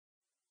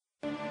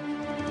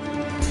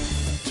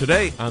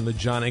Today on the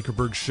John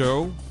Ankerberg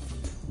Show,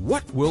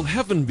 what will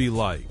heaven be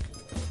like?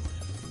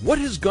 What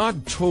has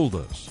God told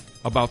us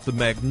about the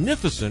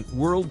magnificent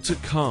world to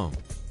come?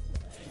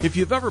 If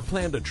you've ever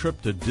planned a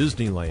trip to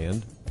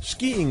Disneyland,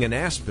 skiing in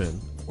Aspen,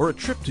 or a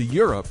trip to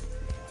Europe,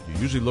 you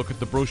usually look at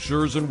the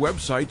brochures and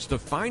websites to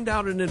find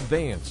out in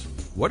advance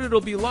what it'll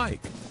be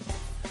like.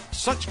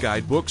 Such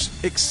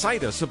guidebooks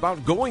excite us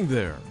about going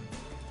there.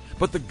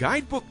 But the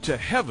guidebook to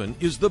heaven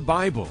is the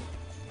Bible,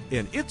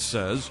 and it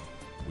says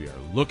we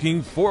are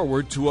looking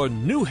forward to a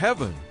new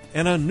heaven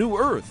and a new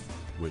earth,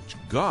 which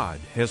God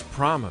has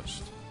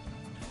promised.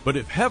 But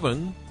if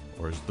heaven,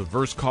 or as the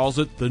verse calls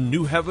it, the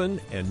new heaven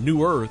and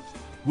new earth,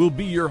 will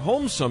be your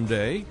home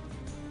someday,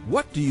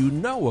 what do you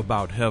know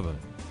about heaven?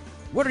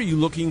 What are you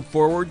looking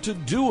forward to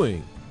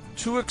doing,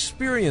 to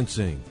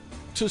experiencing,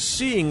 to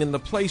seeing in the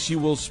place you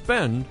will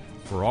spend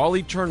for all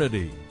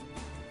eternity?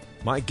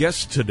 My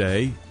guest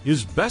today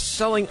is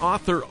best-selling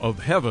author of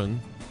Heaven,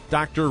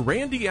 Dr.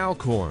 Randy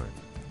Alcorn.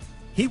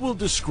 He will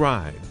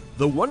describe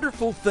the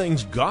wonderful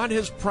things God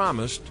has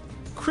promised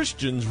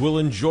Christians will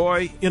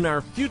enjoy in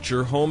our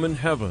future home in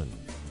heaven.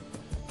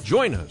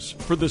 Join us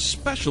for this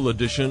special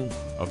edition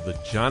of the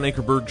John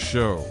Ankerberg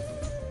Show.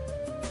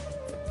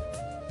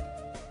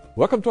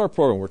 Welcome to our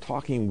program. We're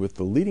talking with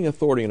the leading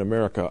authority in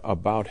America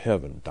about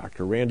heaven,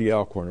 Dr. Randy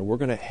Alcorn, and we're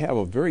going to have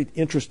a very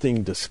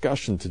interesting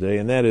discussion today,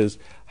 and that is,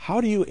 how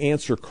do you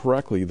answer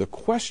correctly the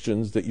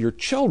questions that your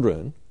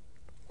children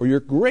or your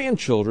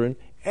grandchildren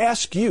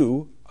ask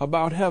you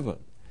about heaven?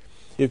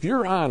 If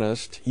you're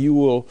honest, you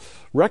will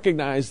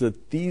recognize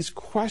that these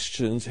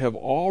questions have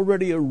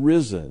already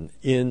arisen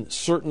in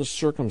certain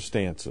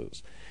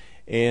circumstances.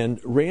 And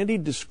Randy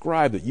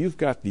described that you've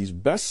got these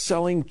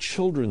best-selling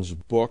children's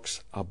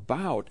books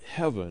about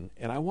heaven,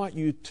 and I want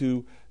you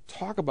to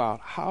talk about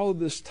how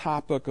this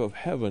topic of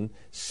heaven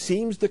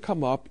seems to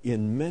come up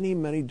in many,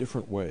 many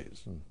different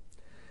ways.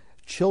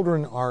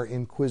 Children are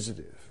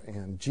inquisitive,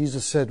 and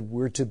Jesus said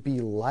we're to be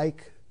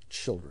like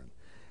children.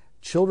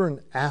 Children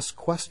ask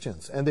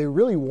questions, and they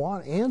really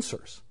want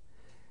answers.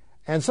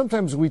 And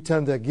sometimes we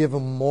tend to give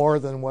them more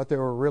than what they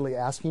were really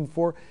asking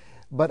for.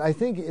 But I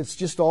think it's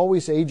just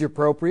always age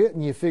appropriate,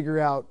 and you figure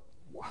out,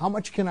 how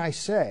much can I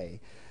say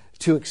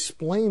to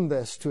explain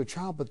this to a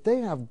child? But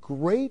they have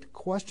great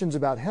questions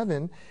about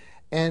heaven,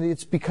 and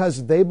it's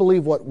because they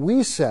believe what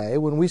we say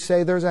when we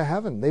say there's a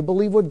heaven. They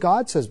believe what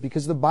God says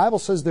because the Bible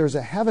says there's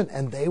a heaven,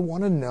 and they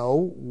want to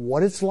know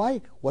what it's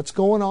like, what's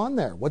going on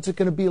there, what's it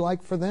going to be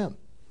like for them.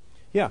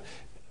 Yeah,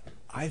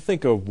 I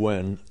think of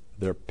when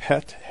their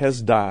pet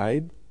has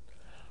died,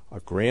 a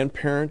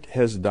grandparent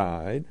has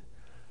died,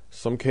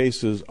 some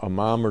cases a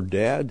mom or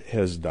dad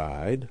has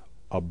died,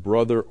 a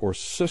brother or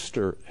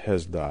sister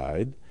has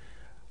died.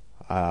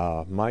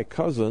 My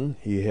cousin,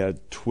 he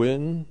had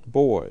twin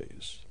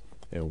boys,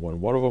 and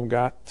when one of them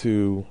got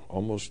to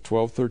almost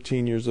 12,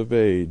 13 years of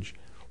age,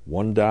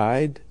 one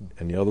died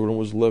and the other one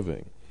was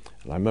living.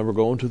 And I remember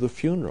going to the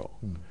funeral,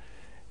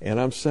 and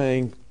I'm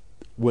saying,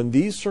 when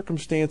these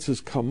circumstances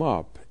come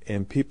up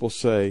and people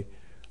say,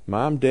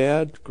 Mom,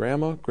 Dad,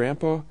 Grandma,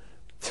 Grandpa,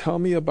 tell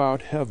me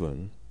about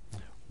heaven,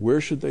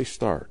 where should they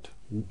start?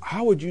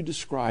 How would you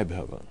describe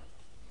heaven?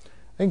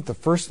 I think the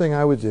first thing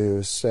I would do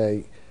is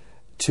say,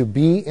 to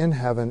be in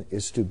heaven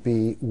is to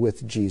be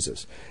with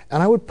Jesus.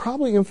 And I would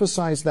probably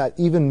emphasize that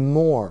even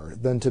more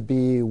than to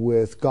be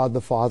with God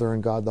the Father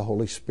and God the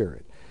Holy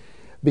Spirit.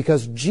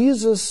 Because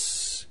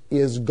Jesus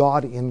is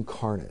God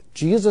incarnate.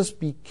 Jesus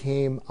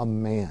became a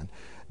man.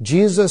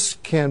 Jesus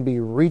can be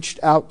reached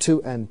out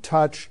to and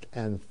touched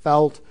and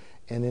felt,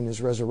 and in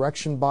his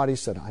resurrection body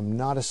said, I'm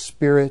not a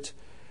spirit.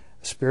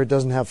 A spirit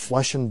doesn't have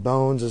flesh and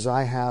bones as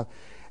I have.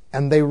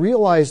 And they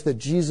realized that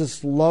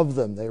Jesus loved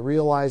them. They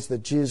realized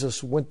that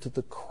Jesus went to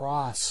the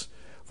cross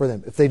for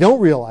them. If they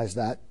don't realize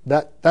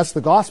that's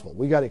the gospel.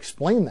 We got to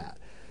explain that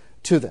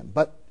to them.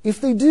 But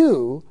if they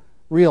do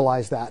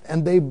realize that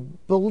and they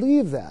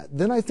believe that,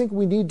 then I think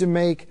we need to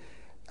make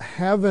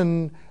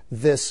heaven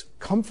this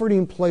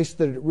comforting place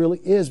that it really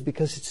is,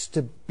 because it's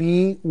to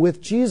be with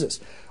Jesus.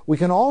 We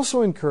can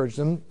also encourage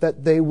them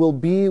that they will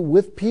be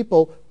with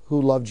people who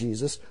love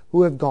Jesus,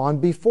 who have gone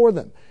before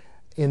them.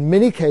 In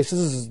many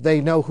cases,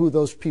 they know who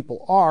those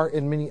people are.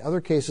 In many other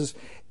cases,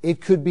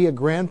 it could be a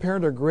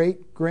grandparent or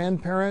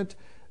great-grandparent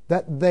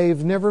that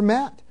they've never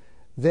met,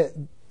 that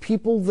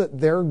people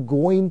that they're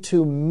going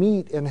to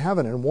meet in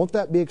heaven. And won't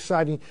that be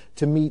exciting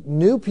to meet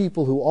new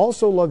people who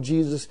also love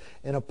Jesus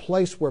in a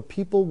place where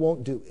people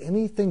won't do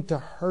anything to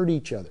hurt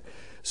each other?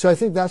 So I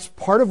think that's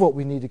part of what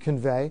we need to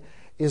convey,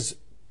 is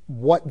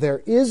what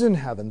there is in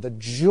heaven, the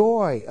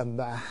joy and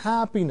the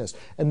happiness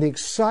and the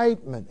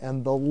excitement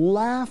and the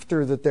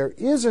laughter that there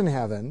is in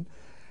heaven,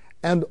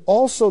 and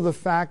also the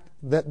fact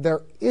that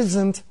there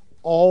isn't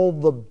all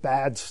the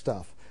bad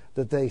stuff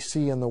that they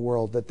see in the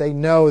world, that they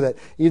know that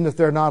even if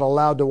they're not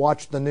allowed to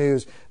watch the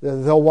news,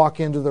 they'll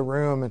walk into the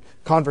room and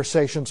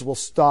conversations will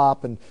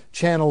stop and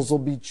channels will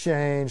be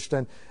changed.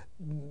 And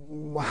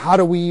how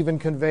do we even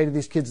convey to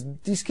these kids?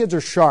 These kids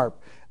are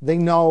sharp. They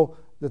know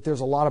that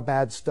there's a lot of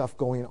bad stuff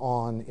going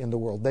on in the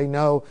world. They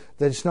know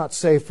that it's not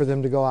safe for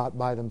them to go out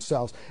by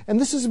themselves. And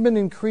this has been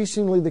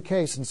increasingly the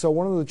case. And so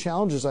one of the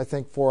challenges, I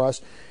think, for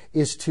us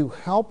is to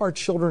help our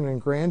children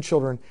and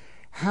grandchildren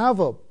have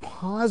a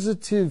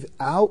positive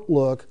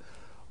outlook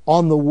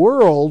on the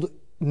world,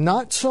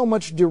 not so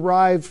much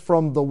derived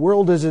from the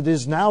world as it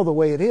is now, the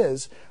way it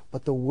is,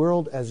 but the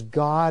world as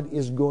God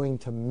is going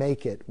to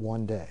make it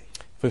one day.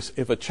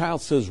 If a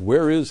child says,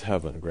 "Where is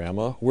heaven,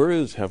 Grandma? Where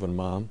is heaven,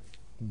 Mom?"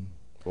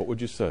 What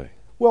would you say?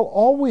 Well,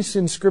 always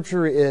in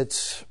Scripture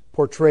it's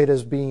portrayed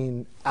as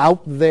being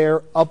out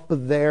there, up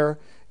there,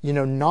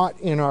 not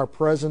in our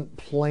present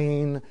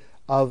plane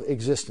of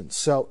existence.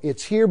 So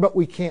it's here, but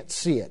we can't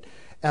see it.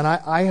 And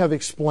I have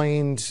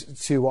explained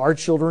to our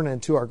children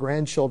and to our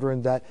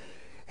grandchildren that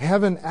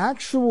heaven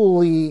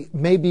actually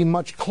may be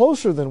much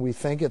closer than we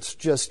think. It's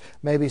just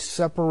maybe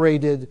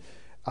separated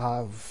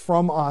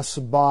from us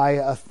by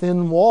a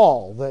thin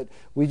wall that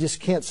we just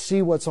can't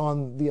see what's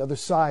on the other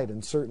side.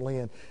 And certainly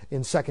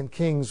in 2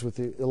 Kings with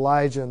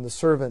Elijah and the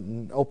servant,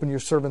 and open your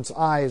servant's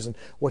eyes and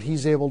what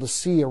he's able to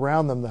see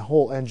around them, the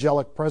whole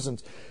angelic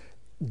presence.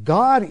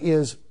 God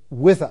is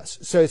with us.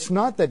 So it's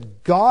not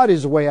that God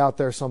is way out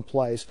there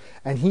someplace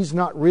and he's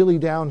not really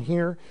down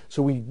here.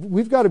 So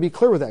we've got to be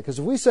clear with that, because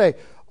if we say,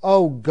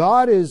 oh,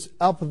 God is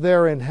up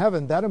there in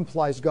heaven, that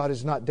implies God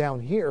is not down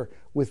here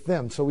with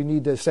them. So we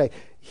need to say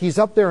he's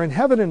up there in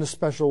heaven in a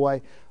special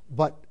way.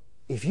 But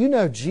if you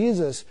know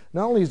Jesus,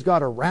 not only is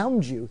God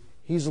around you,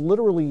 he's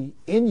literally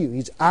in you.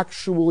 He's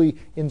actually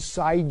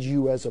inside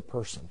you as a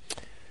person.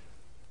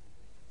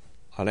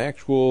 An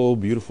actual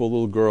beautiful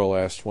little girl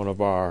asked one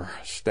of our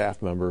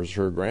staff members,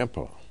 her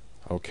grandpa,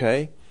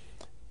 "Okay,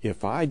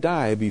 if I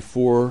die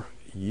before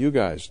you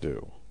guys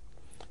do,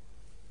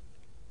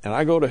 and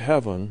I go to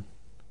heaven,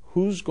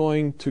 who's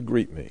going to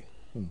greet me?"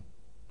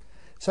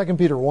 2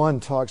 Peter 1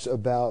 talks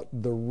about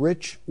the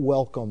rich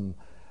welcome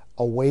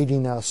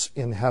awaiting us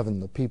in heaven,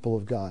 the people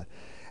of God.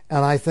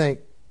 And I think,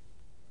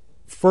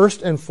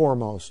 first and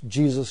foremost,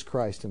 Jesus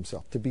Christ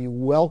himself, to be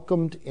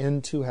welcomed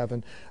into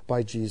heaven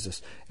by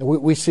Jesus. And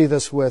we see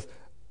this with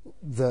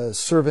the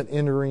servant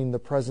entering the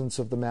presence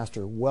of the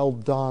master. "Well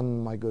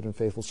done, my good and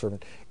faithful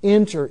servant.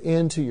 Enter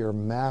into your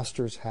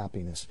master's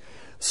happiness."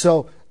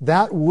 So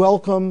that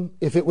welcome,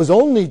 if it was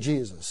only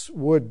Jesus,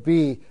 would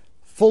be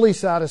fully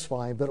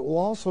satisfying, but it will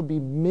also be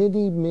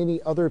many,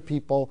 many other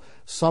people,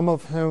 some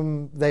of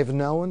whom they've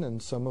known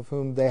and some of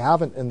whom they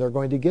haven't, and they're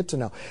going to get to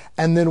know.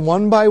 And then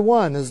one by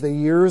one, as the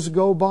years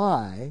go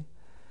by,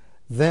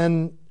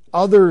 then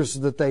others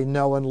that they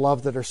know and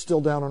love that are still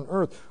down on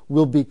earth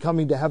will be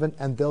coming to heaven,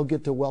 and they'll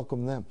get to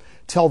welcome them.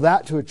 Tell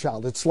that to a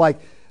child. It's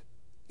like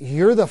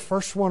you're the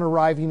first one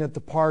arriving at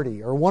the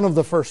party, or one of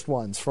the first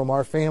ones from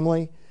our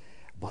family,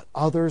 but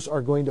others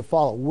are going to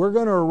follow. We're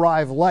going to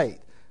arrive late.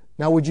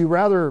 Now, would you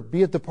rather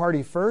be at the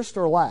party first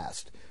or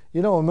last?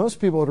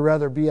 Most people would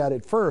rather be at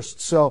it first.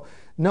 So,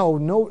 no,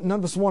 none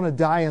of us want to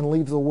die and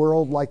leave the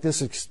world like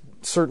this. It's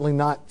certainly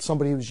not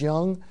somebody who's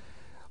young.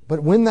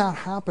 But when that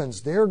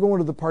happens, they're going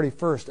to the party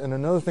first. And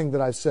another thing that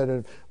I've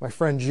said, my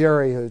friend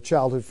Jerry, a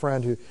childhood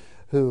friend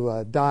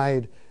who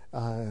died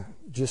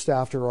just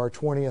after our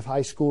 20th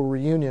high school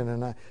reunion,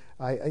 and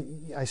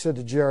I said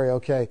to Jerry,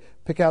 "Okay,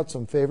 pick out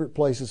some favorite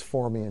places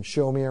for me and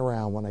show me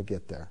around when I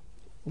get there."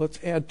 Let's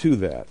add to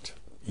that.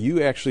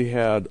 You actually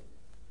had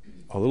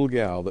a little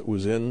gal that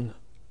was in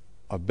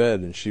a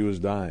bed and she was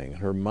dying.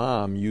 Her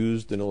mom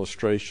used an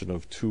illustration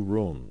of 2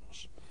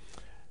 rooms.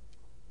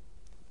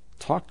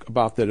 Talk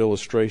about that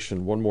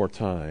illustration one more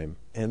time,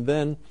 and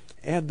then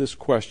add this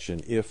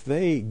question. If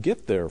they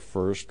get there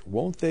first,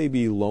 won't they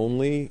be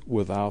lonely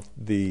without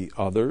the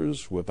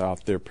others,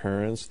 without their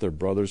parents, their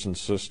brothers and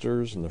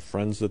sisters, and the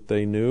friends that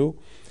they knew?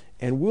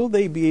 And will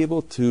they be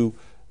able to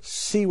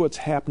see what's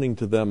happening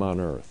to them on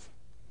earth?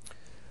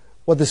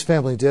 What this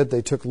family did,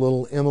 they took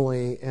little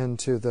Emily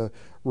into the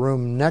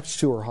room next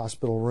to her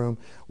hospital room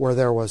where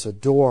there was a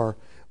door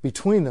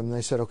between them.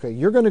 They said, "Okay,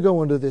 you're going to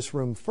go into this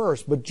room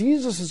first, but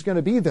Jesus is going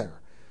to be there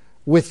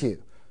with you."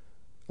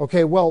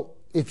 Okay, well,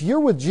 if you're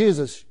with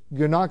Jesus,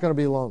 you're not going to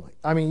be lonely.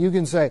 I mean, you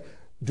can say,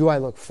 "Do I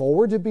look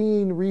forward to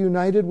being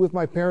reunited with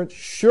my parents?"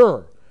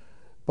 Sure.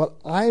 But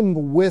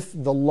I'm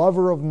with the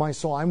lover of my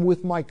soul. I'm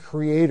with my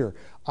Creator.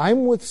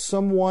 I'm with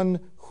someone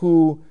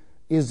who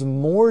is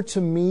more to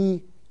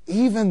me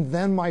even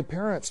than my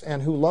parents,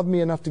 and who loved me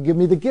enough to give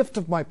me the gift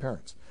of my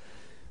parents.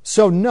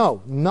 So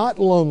no, not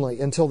lonely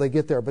until they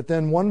get there. But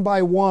then one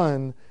by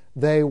one,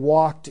 they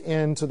walked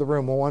into the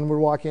room. One would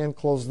walk in,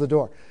 close the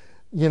door.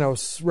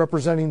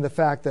 Representing the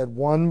fact that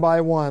one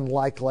by one,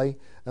 likely,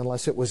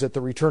 unless it was at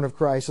the return of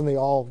Christ and they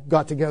all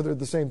got together at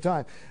the same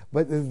time,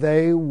 but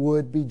they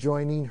would be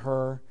joining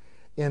her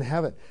in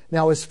heaven.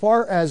 Now, as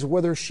far as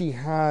whether she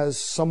has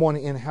someone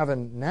in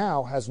heaven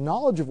now, has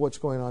knowledge of what's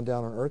going on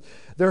down on earth,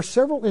 there are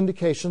several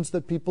indications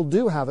that people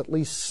do have at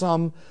least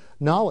some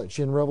knowledge.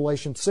 In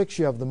Revelation 6,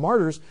 you have the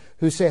martyrs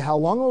who say, "How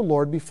long, O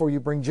Lord, before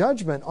you bring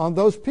judgment on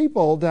those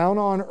people down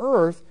on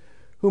earth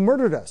who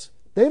murdered us?"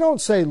 They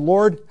don't say,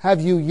 Lord,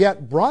 have you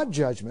yet brought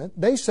judgment?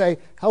 They say,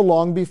 how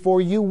long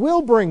before you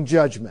will bring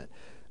judgment?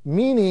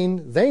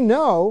 Meaning they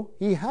know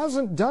he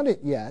hasn't done it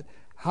yet.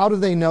 How do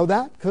they know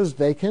that? Because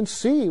they can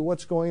see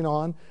what's going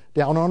on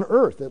down on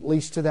earth, at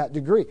least to that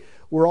degree.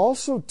 We're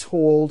also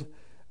told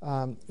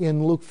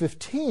in Luke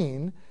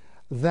 15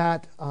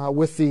 that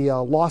with the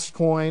lost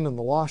coin and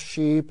the lost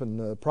sheep and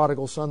the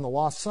prodigal son, the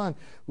lost son,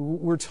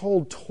 we're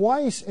told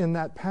twice in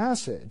that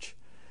passage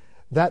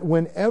that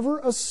whenever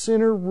a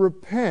sinner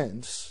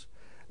repents,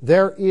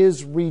 there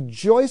is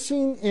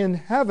rejoicing in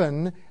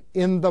heaven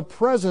in the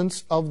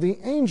presence of the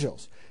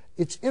angels.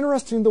 It's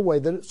interesting the way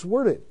that it's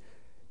worded.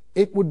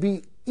 It would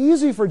be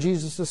easy for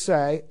Jesus to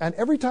say, and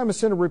every time a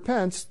sinner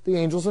repents, the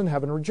angels in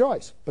heaven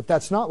rejoice. But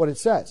that's not what it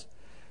says.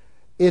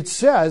 It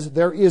says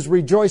there is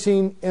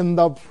rejoicing in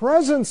the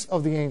presence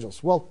of the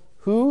angels. Well,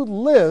 who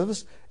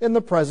lives in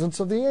the presence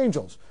of the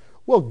angels?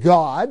 Well,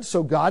 God,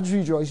 so God's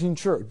rejoicing,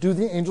 sure. Do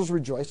the angels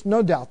rejoice?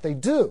 No doubt they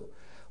do.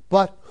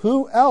 But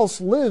who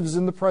else lives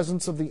in the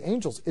presence of the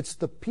angels? It's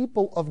the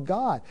people of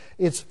God.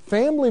 It's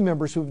family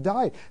members who have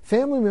died,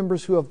 family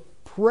members who have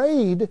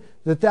prayed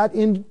that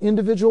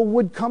individual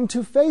would come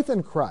to faith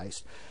in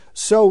Christ.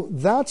 So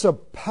that's a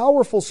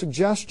powerful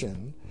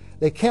suggestion.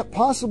 They can't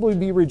possibly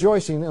be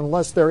rejoicing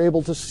unless they're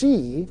able to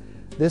see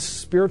this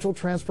spiritual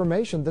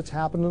transformation that's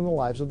happened in the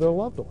lives of their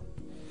loved one.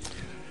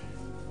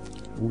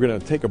 We're going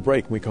to take a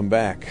break. When we come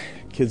back,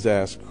 kids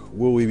ask,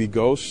 will we be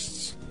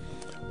ghosts?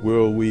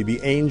 Will we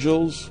be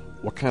angels?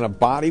 What kind of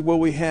body will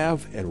we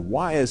have? And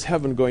why is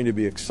heaven going to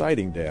be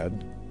exciting,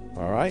 Dad?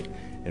 All right?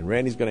 And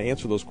Randy's going to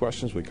answer those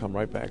questions. We come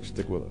right back.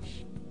 Stick with us.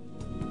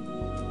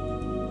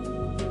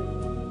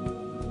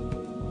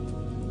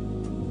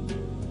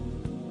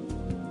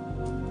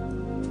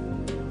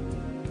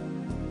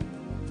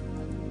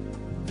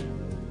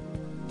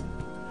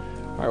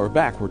 All right, we're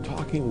back. We're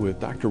talking with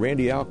Dr.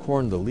 Randy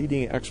Alcorn, the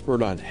leading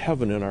expert on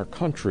heaven in our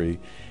country.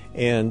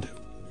 And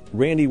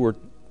Randy, we're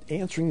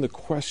answering the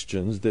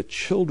questions that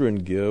children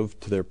give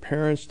to their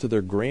parents, to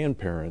their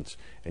grandparents,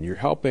 and you're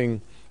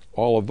helping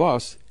all of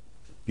us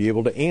be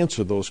able to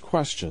answer those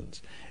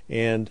questions.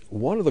 And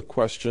one of the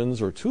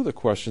questions, or two of the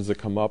questions that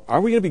come up,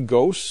 are we going to be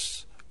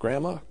ghosts,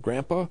 Grandma,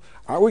 Grandpa?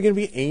 Are we going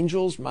to be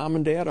angels, Mom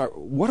and Dad?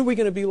 What are we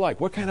going to be like?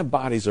 What kind of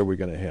bodies are we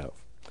going to have?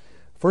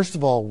 First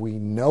of all, we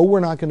know we're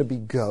not going to be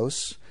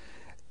ghosts.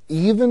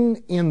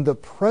 Even in the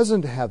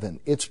present heaven,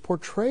 it's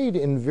portrayed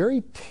in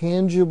very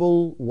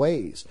tangible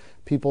ways.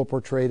 People are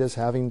portrayed as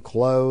having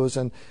clothes,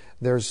 and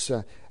there's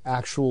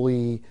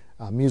actually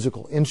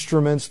musical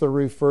instruments that are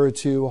referred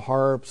to,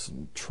 harps,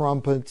 and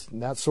trumpets,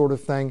 and that sort of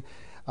thing.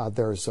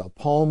 There's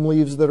palm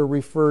leaves that are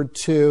referred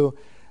to.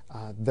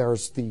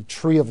 There's the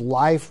tree of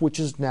life, which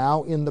is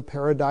now in the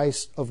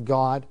paradise of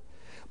God.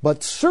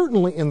 But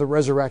certainly in the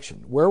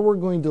resurrection, where we're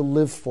going to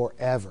live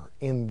forever,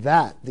 in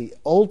that, the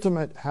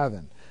ultimate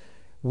heaven,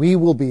 we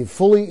will be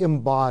fully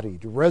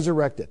embodied,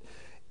 resurrected.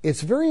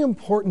 It's very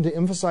important to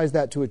emphasize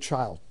that to a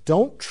child.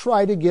 Don't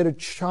try to get a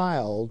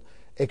child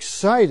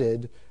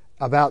excited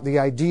about the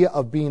idea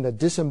of being a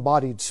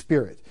disembodied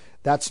spirit.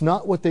 That's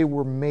not what they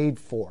were made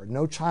for.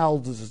 No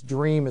child's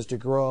dream is to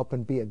grow up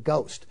and be a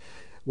ghost.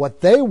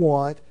 What they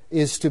want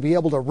is to be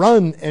able to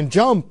run and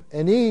jump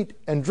and eat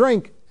and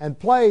drink and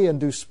play and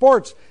do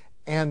sports.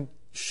 And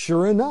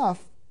sure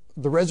enough,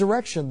 the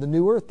resurrection, the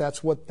new earth,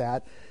 that's what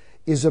that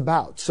is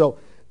about. So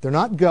they're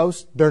not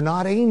ghosts, they're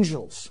not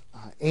angels.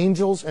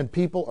 Angels and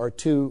people are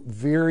two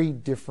very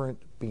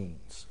different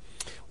beings.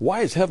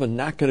 Why is heaven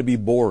not going to be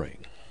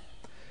boring?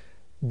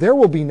 There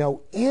will be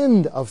no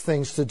end of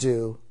things to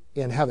do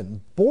in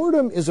heaven.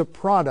 Boredom is a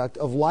product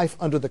of life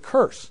under the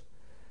curse.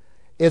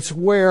 It's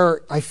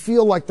where I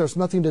feel like there's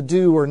nothing to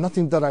do or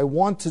nothing that I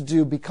want to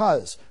do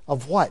because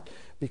of what?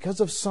 Because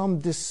of some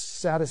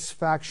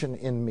dissatisfaction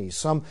in me,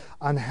 some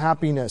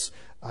unhappiness,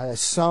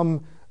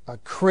 some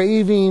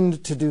craving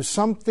to do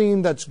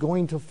something that's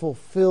going to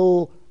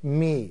fulfill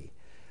me.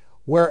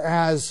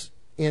 Whereas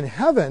in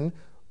heaven,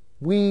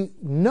 we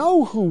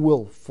know who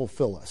will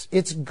fulfill us.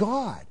 It's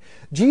God.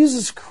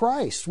 Jesus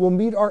Christ will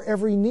meet our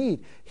every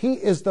need. He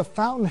is the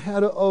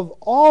fountainhead of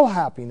all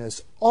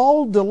happiness,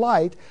 all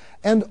delight,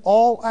 and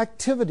all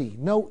activity.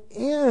 No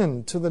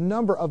end to the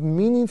number of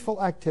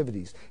meaningful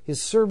activities.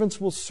 His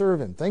servants will serve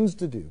him. Things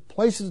to do,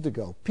 places to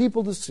go,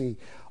 people to see,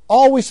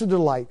 always to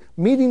delight.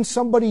 Meeting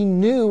somebody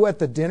new at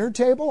the dinner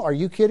table? Are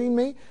you kidding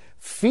me?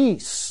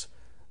 Feasts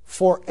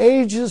for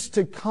ages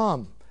to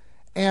come.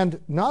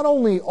 And not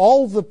only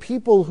all the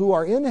people who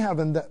are in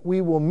heaven that we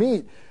will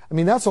meet, I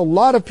mean, that's a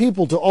lot of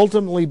people to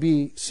ultimately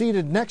be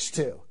seated next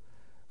to,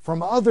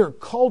 from other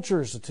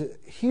cultures, to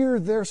hear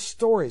their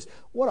stories.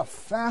 What a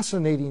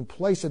fascinating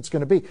place it's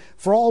going to be.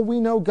 For all we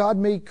know, God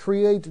may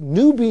create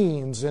new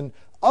beings in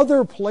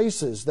other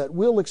places that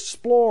we'll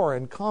explore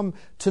and come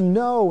to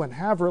know and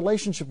have a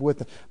relationship with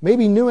them.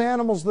 Maybe new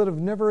animals that have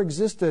never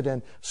existed,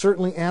 and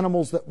certainly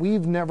animals that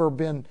we've never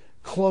been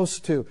close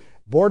to.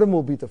 Boredom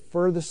will be the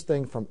furthest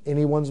thing from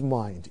anyone's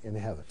mind in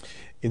heaven.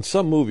 In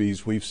some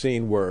movies, we've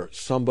seen where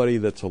somebody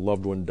that's a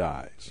loved one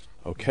dies,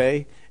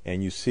 okay?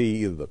 and you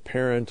see either the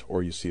parent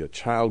or you see a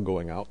child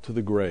going out to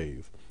the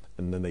grave,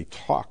 and then they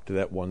talk to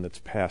that one that's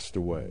passed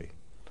away.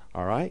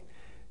 All right?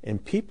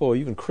 And people,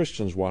 even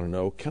Christians, want to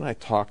know, can I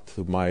talk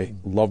to my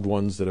loved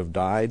ones that have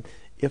died?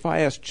 If I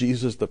asked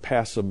Jesus to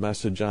pass a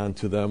message on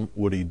to them,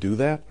 would he do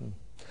that?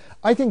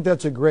 I think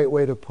that's a great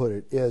way to put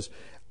it. Is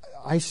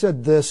I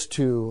said this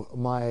to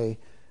my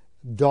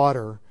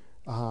daughter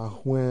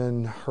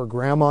when her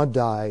grandma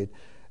died.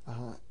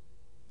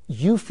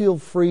 You feel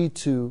free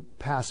to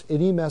pass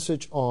any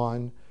message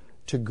on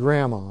to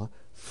grandma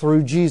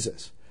through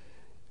Jesus.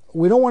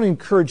 We don't want to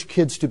encourage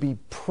kids to be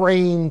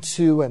praying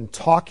to and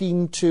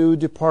talking to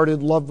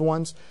departed loved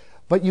ones,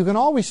 but you can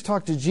always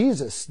talk to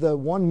Jesus, the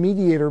one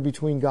mediator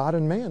between God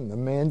and man, the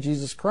man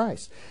Jesus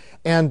Christ.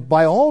 And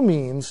by all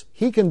means,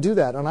 he can do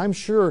that. And I'm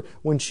sure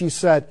when she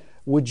said,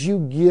 would you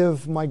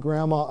give my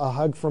grandma a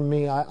hug from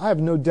me? I have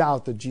no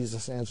doubt that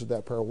Jesus answered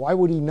that prayer. Why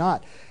would he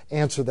not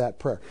answer that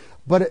prayer?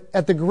 But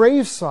at the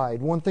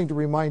graveside, one thing to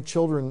remind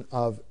children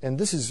of, and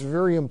this is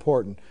very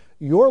important,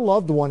 your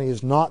loved one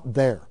is not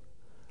there.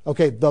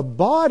 Okay, the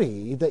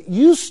body that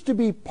used to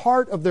be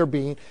part of their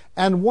being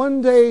and one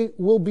day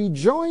will be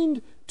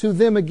joined to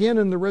them again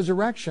in the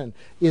resurrection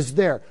is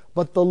there.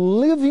 But the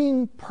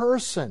living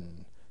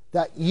person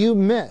that you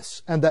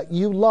miss and that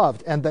you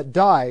loved and that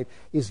died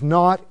is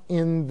not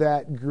in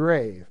that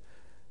grave.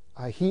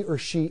 He or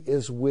she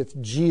is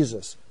with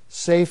Jesus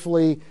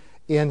safely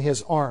in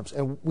his arms.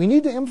 And we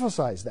need to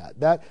emphasize that.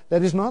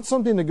 That is not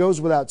something that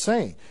goes without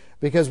saying.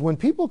 Because when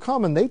people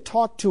come and they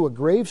talk to a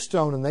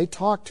gravestone and they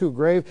talk to a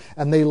grave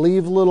and they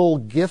leave little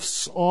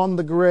gifts on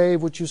the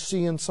grave, which you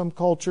see in some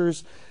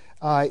cultures,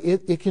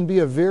 it can be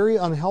a very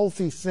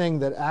unhealthy thing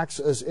that acts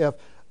as if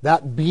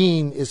that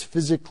being is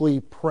physically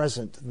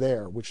present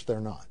there, which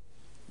they're not.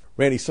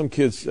 Randy, some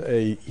kids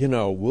say,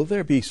 will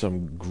there be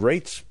some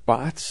great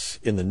spots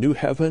in the new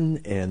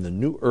heaven and the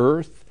new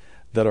earth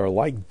that are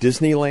like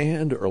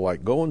Disneyland or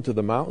like going to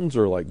the mountains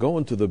or like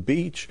going to the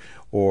beach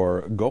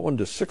or going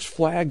to Six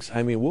Flags?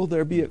 I mean, will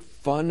there be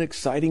fun,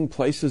 exciting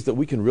places that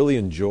we can really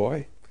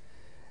enjoy?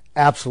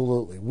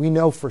 Absolutely. We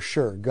know for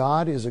sure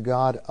God is a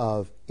God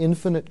of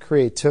infinite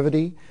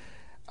creativity.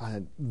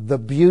 The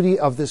beauty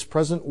of this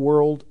present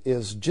world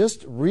is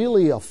just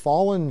really a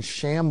fallen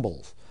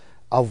shambles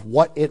of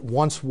what it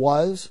once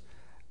was.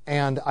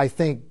 And I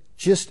think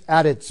just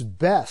at its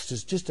best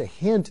is just a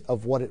hint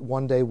of what it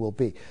one day will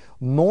be.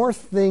 More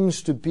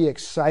things to be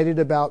excited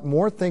about,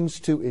 more things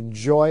to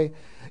enjoy.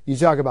 You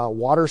talk about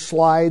water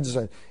slides.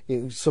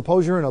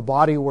 Suppose you're in a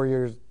body where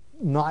you're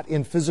not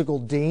in physical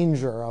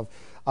danger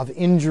of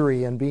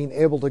injury and being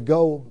able to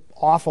go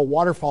off a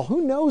waterfall.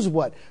 Who knows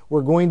what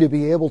we're going to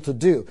be able to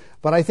do?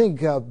 But I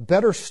think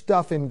better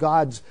stuff in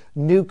God's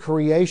new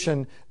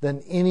creation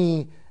than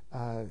any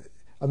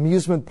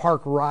amusement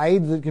park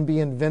ride that can be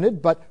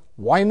invented. But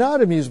why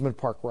not amusement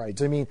park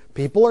rides? I mean,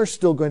 people are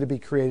still going to be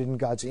created in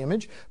God's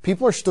image.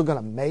 People are still going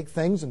to make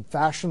things and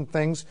fashion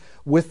things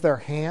with their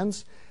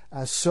hands.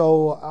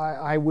 So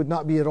I would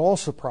not be at all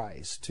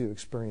surprised to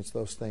experience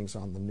those things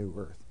on the new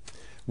earth.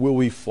 Will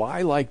we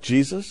fly like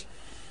Jesus?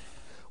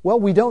 Well,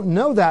 we don't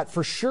know that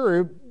for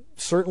sure.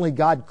 Certainly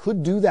God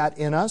could do that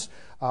in us,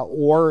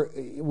 or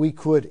we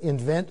could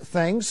invent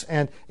things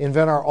and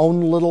invent our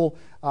own little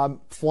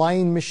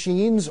flying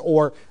machines,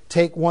 or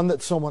take one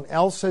that someone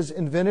else has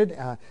invented.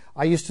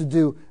 I used to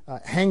do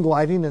hang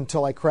gliding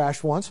until I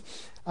crashed once,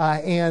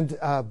 and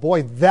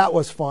boy, that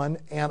was fun.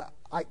 And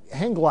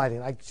hang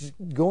gliding,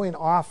 going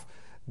off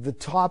the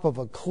top of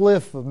a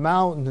cliff, a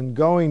mountain, and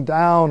going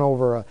down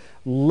over a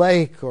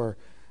lake or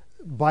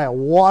by a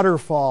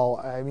waterfall.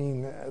 I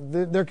mean,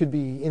 there could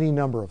be any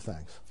number of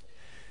things.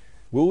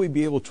 Will we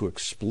be able to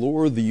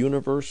explore the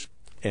universe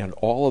and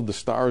all of the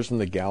stars and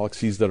the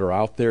galaxies that are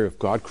out there if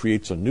God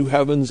creates a new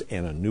heavens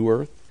and a new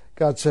earth?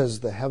 God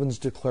says the heavens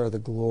declare the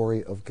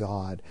glory of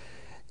God.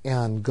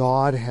 And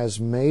God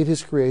has made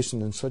his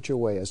creation in such a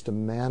way as to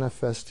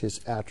manifest his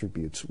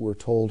attributes, we're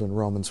told in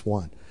Romans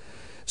 1.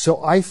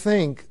 So I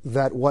think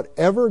that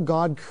whatever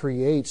God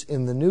creates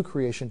in the new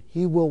creation,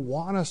 he will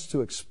want us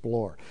to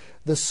explore.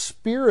 The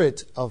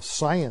spirit of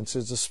science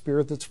is a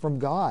spirit that's from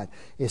God.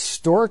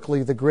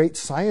 Historically, the great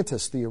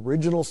scientists, the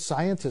original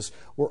scientists,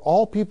 were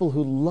all people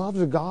who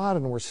loved God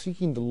and were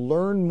seeking to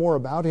learn more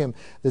about him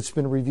that's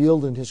been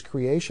revealed in his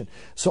creation.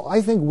 So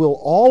I think we'll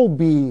all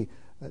be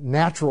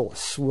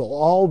naturalists. We'll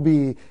all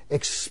be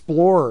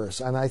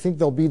explorers. And I think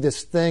there'll be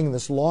this thing,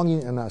 this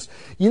longing in us.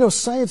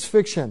 Science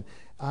fiction,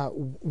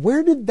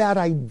 where did that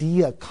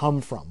idea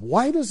come from?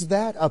 Why does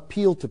that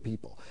appeal to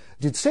people?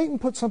 Did Satan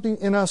put something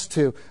in us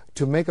to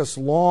make us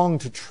long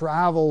to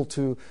travel,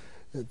 to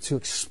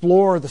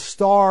explore the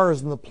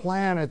stars and the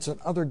planets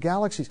and other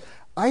galaxies?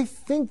 I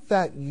think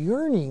that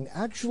yearning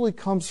actually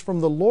comes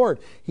from the Lord.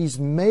 He's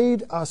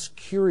made us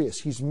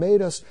curious. He's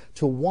made us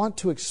to want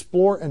to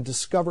explore and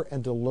discover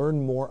and to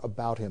learn more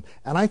about him.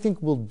 And I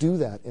think we'll do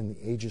that in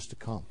the ages to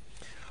come.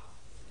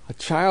 A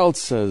child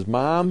says,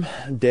 Mom,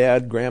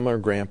 Dad, Grandma, or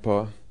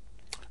Grandpa,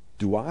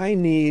 do I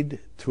need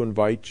to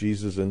invite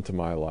Jesus into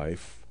my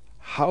life?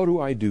 How do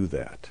I do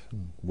that?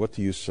 What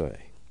do you say?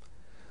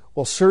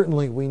 Well,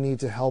 certainly we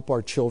need to help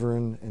our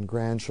children and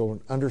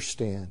grandchildren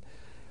understand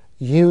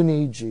you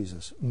need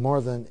Jesus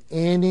more than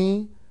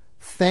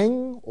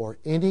anything or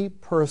any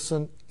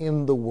person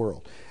in the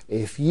world.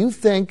 If you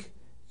think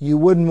you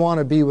wouldn't want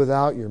to be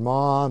without your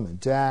mom and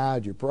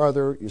dad, your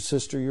brother, your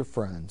sister, your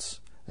friends,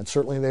 and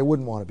certainly they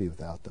wouldn't want to be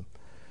without them,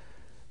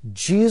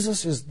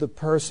 Jesus is the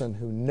person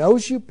who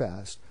knows you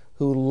best,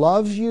 who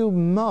loves you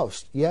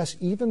most. Yes,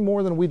 even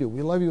more than we do.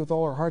 We love you with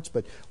all our hearts,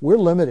 but we're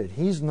limited.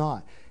 He's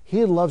not.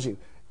 He loves you.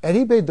 And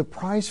He paid the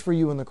price for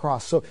you on the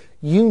cross. So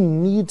you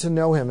need to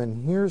know Him.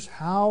 And here's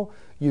how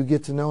you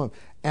get to know Him.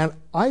 And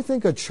I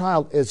think a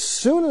child, as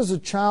soon as a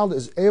child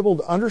is able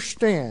to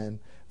understand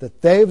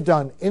that they've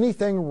done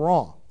anything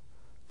wrong,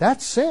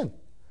 that's sin.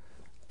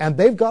 And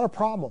they've got a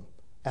problem.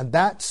 And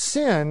that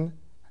sin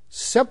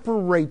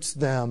separates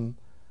them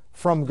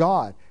from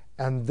God.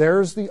 And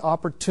there's the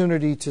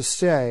opportunity to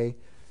say,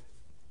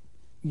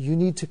 you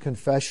need to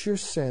confess your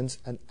sins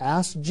and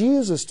ask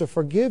Jesus to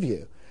forgive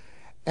you.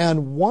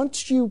 And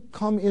once you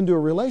come into a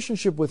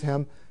relationship with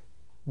Him,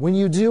 when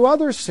you do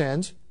other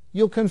sins,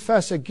 you'll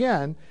confess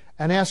again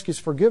and ask His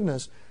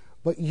forgiveness.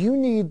 But you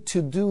need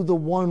to do the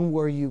one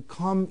where you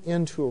come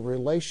into a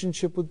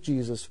relationship with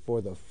Jesus for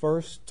the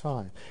first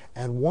time.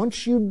 And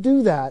once you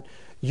do that,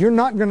 you're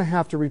not going to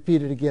have to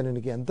repeat it again and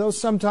again. Though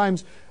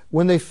sometimes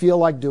when they feel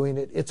like doing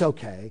it, it's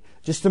okay,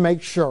 just to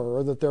make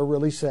sure that they're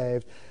really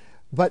saved.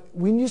 But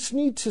we just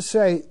need to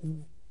say,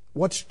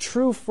 what's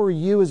true for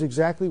you is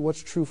exactly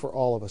what's true for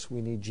all of us.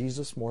 We need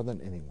Jesus more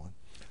than anyone.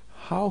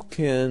 How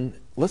can,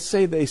 let's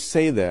say they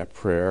say that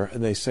prayer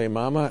and they say,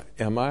 Mama,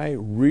 am I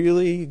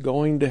really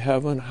going to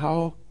heaven?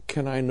 How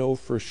can I know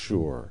for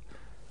sure?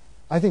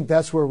 I think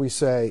that's where we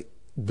say,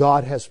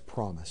 God has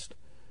promised.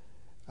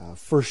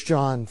 1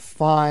 John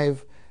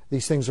 5,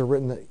 these things are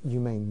written that you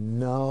may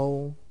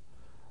know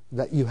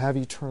that you have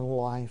eternal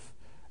life.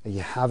 And you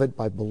have it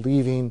by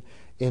believing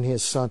in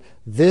His Son.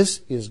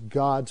 This is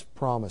God's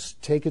promise.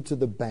 Take it to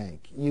the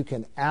bank. You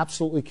can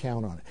absolutely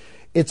count on it.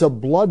 It's a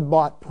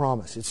blood-bought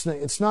promise.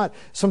 It's not,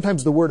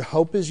 sometimes the word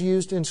hope is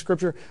used in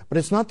Scripture, but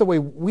it's not the way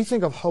we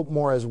think of hope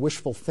more as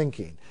wishful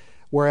thinking.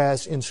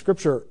 Whereas in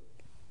Scripture,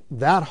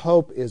 that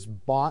hope is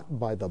bought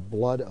by the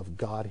blood of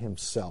God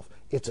Himself.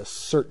 It's a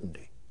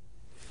certainty.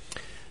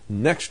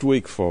 Next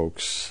week,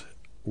 folks,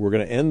 we're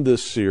going to end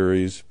this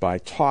series by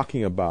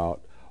talking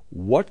about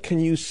what can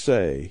you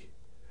say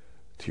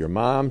to your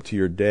mom, to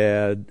your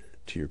dad,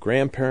 to your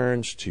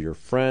grandparents, to your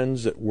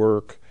friends at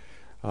work,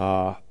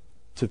 to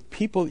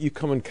people that you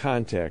come in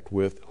contact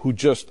with who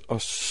just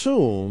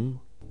assume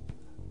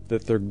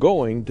that they're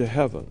going to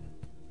heaven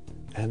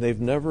and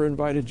they've never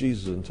invited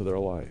Jesus into their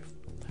life.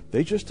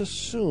 They just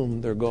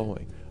assume they're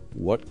going.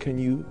 What can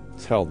you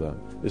tell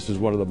them? This is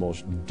one of the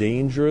most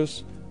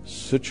dangerous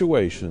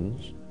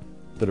situations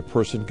that a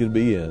person can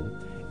be in,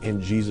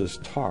 and Jesus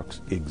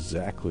talks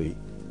exactly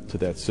to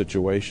that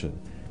situation.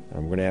 And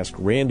I'm going to ask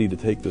Randy to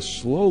take this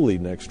slowly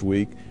next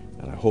week,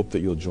 and I hope that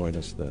you'll join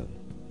us then.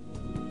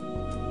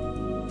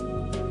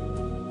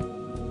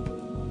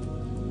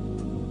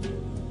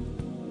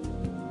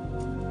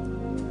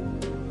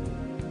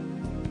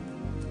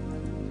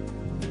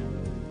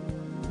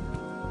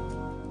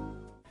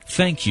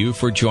 Thank you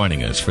for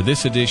joining us for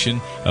this edition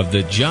of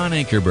the John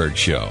Ankerberg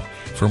Show.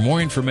 For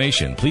more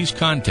information, please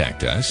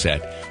contact us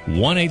at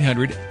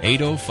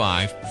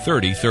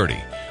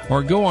 1-800-805-3030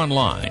 or go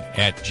online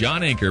at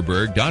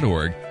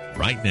johnankerberg.org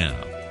right now.